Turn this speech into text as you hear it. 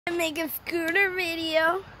make a scooter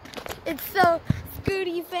video. It's so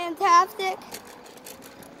scooty fantastic.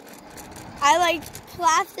 I like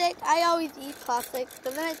plastic. I always eat plastic.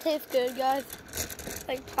 Doesn't it taste good, guys?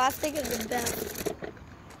 Like, plastic is the best.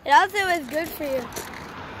 It also is good for you,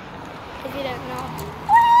 if you don't know.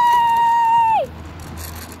 Whee!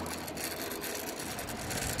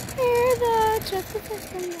 Hear the justice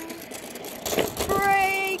from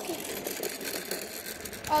break.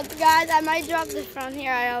 Oh, guys, I might drop this from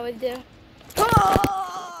here. I always do. Oh!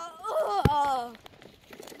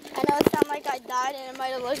 I know it sounded like I died, and it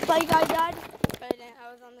might have looked like I died, but I didn't. I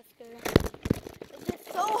was on the scooter. It's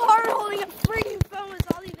just so hard holding a freaking phone with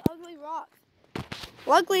all these ugly rocks.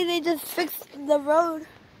 Luckily, they just fixed the road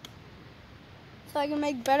so I can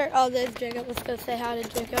make better. Oh, there's Jacob. Let's go say hi to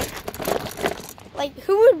Jacob. Like,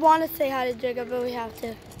 who would want to say hi to Jacob, but we have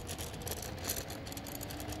to.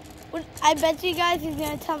 I bet you guys he's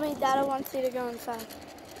going to tell me Dada wants you to go inside.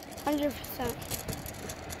 100%.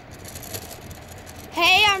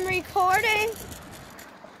 Hey, I'm recording.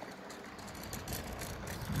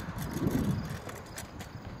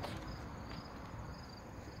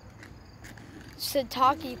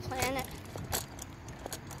 Shiitake planet.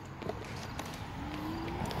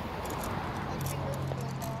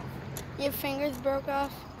 Your fingers broke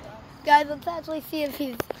off? Guys, let's actually see if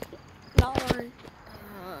he's not worried.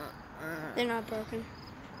 They're not broken.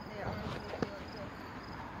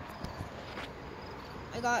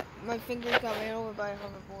 My fingers got ran over by a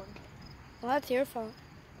hoverboard. Well, that's your fault.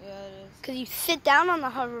 Yeah, it is. Because you sit down on the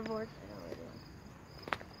hoverboard.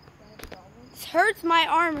 It hurts my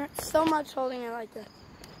arm. It hurts so much holding it like this.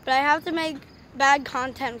 But I have to make bad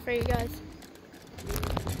content for you guys.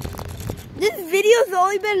 This video's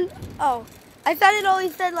only been, oh, I thought it only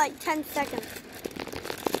said like 10 seconds.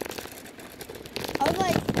 I was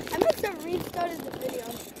like, I must have restarted the video.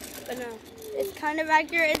 But no, it's kind of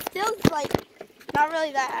accurate. It's still like, not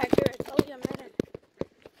really that accurate. It's only a minute.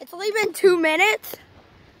 It's only been 2 minutes.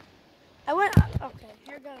 Okay,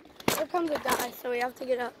 here comes a guy, so we have to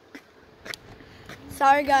get up.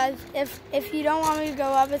 Sorry guys, if you don't want me to go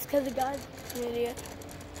up, it's because the guy's an idiot.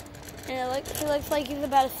 And he looks like he's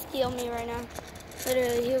about to steal me right now.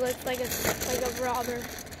 Literally, he looks like a robber.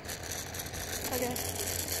 Okay.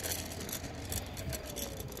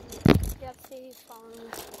 Yep, see, he's following me.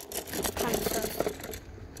 Kind of sus.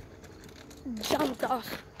 Jumped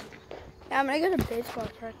off. Yeah, I'm gonna go to baseball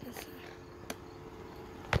practice.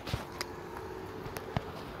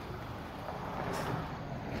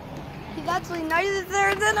 He's actually nicer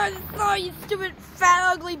there than I saw, you stupid,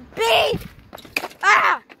 fat, ugly bee!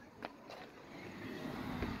 Ah!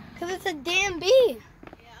 Because it's a damn bee.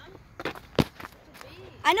 Yeah? It's a bee.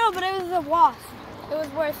 I know, but it was a wasp. It was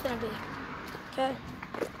worse than a bee. Okay?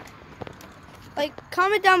 Like,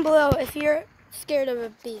 comment down below if you're scared of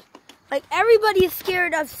a bee. Like, everybody is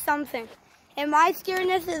scared of something. And my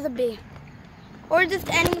scaredness is a bee. Or just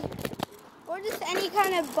any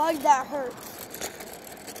kind of bug that hurts.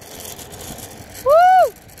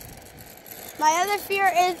 Woo! My other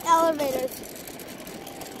fear is elevators.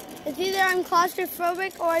 It's either I'm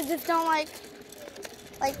claustrophobic or I just don't like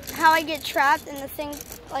how I get trapped in the thing.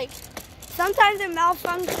 Like, sometimes it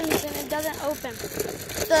malfunctions and it doesn't open.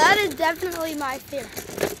 So that is definitely my fear.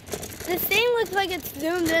 This thing looks like it's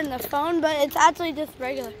zoomed in the phone, but it's actually just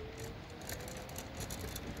regular.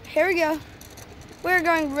 Here we go. We're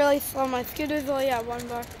going really slow. My scooter's only at 1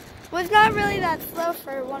 bar. Well, it's not really that slow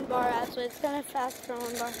for 1 bar, actually. It's kind of fast for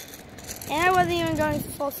 1 bar. And I wasn't even going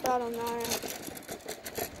full throttle now.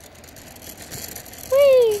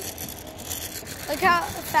 Whee! Look how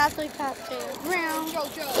fast we passed it.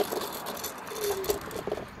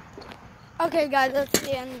 Okay, guys, that's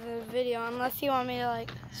the end of the video. Unless you want me to,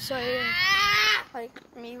 like, show you, like,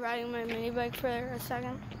 me riding my mini bike for a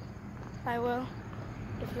second. I will,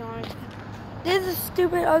 if you want me to. This is a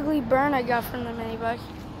stupid, ugly burn I got from the mini bike.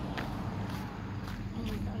 Oh my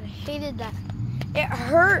god, I hated that. It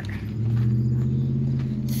hurt.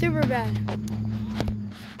 Super bad.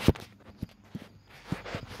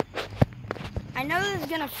 I know this is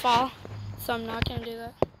gonna fall, so I'm not gonna do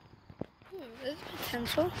that. Ooh, there's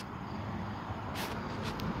potential.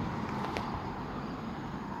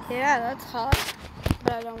 Yeah, that's hot,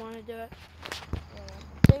 but I don't want to do it.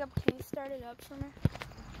 Jacob, can you start it up for me?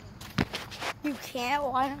 You can't?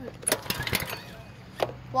 Why not?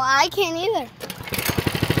 Well, I can't either.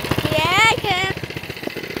 Yeah, I can.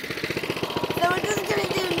 So we're just gonna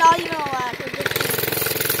do not even a lap. We're just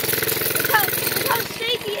gonna... Look how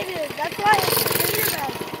shaky it is. That's why it's finger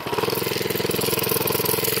bad.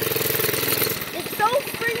 It's so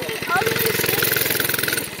freaking ugly shaky.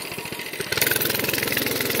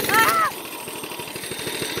 Ah!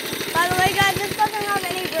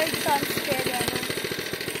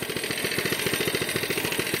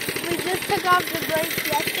 off the brakes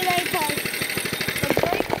yesterday because the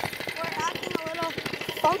brakes were acting a little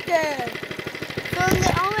funky. So in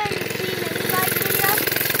the OMG mini bike video,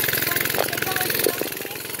 when Jacob was filming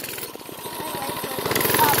me,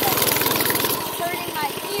 hurting my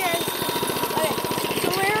ears. Okay, so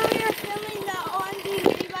when we were filming the OMG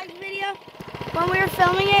mini bike video, when we were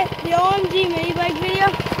filming it, the OMG mini bike video,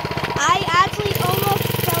 I actually almost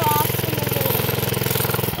fell off in the video.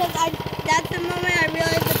 Because that's the moment I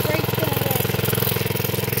realized the brakes didn't work.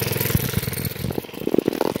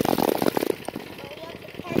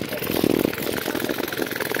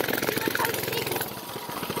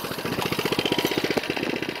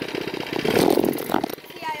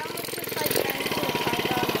 See, I almost just like ran into the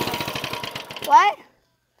car. What?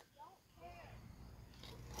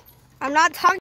 I'm not talking.